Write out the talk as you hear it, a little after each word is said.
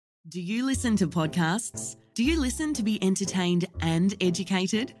Do you listen to podcasts? Do you listen to be entertained and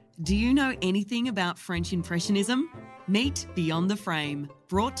educated? Do you know anything about French Impressionism? Meet Beyond the Frame,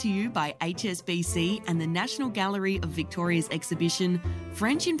 brought to you by HSBC and the National Gallery of Victoria's exhibition,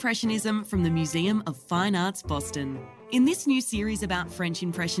 French Impressionism from the Museum of Fine Arts, Boston. In this new series about French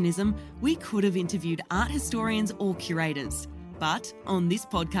Impressionism, we could have interviewed art historians or curators. But on this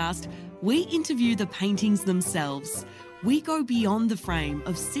podcast, we interview the paintings themselves. We go beyond the frame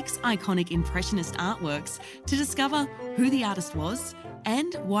of 6 iconic Impressionist artworks to discover who the artist was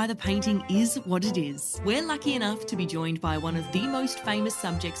and why the painting is what it is. We're lucky enough to be joined by one of the most famous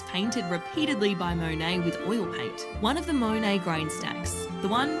subjects painted repeatedly by Monet with oil paint, one of the Monet grain stacks, the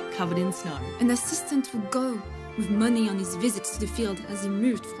one covered in snow. An assistant would go with Monet on his visits to the field as he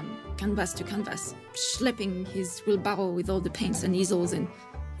moved from canvas to canvas, schlepping his wheelbarrow with all the paints and easels and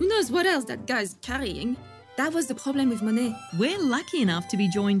who knows what else that guy's carrying. That was the problem with Monet. We're lucky enough to be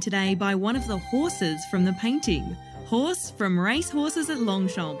joined today by one of the horses from the painting. Horse from Race Horses at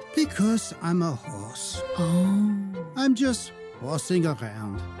Longchamp. Because I'm a horse. Oh. I'm just horsing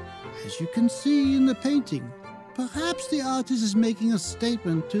around. As you can see in the painting, perhaps the artist is making a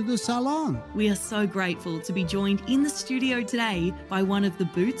statement to the salon. We are so grateful to be joined in the studio today by one of the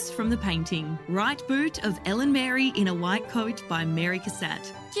boots from the painting. Right boot of Ellen Mary in a white coat by Mary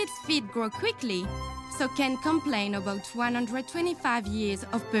Cassatt. Kids' feet grow quickly, so can complain about 125 years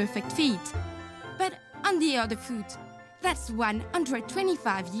of perfect feet. But on the other foot, that's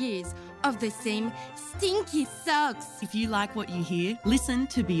 125 years of the same stinky socks. If you like what you hear, listen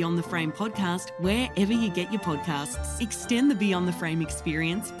to Beyond the Frame podcast wherever you get your podcasts. Extend the Beyond the Frame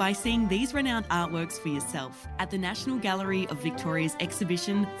experience by seeing these renowned artworks for yourself at the National Gallery of Victoria's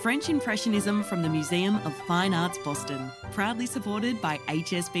exhibition, French Impressionism from the Museum of Fine Arts, Boston. Proudly supported by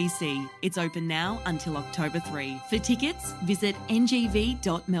HSBC. It's open now until October 3. For tickets, visit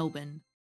ngv.melbourne.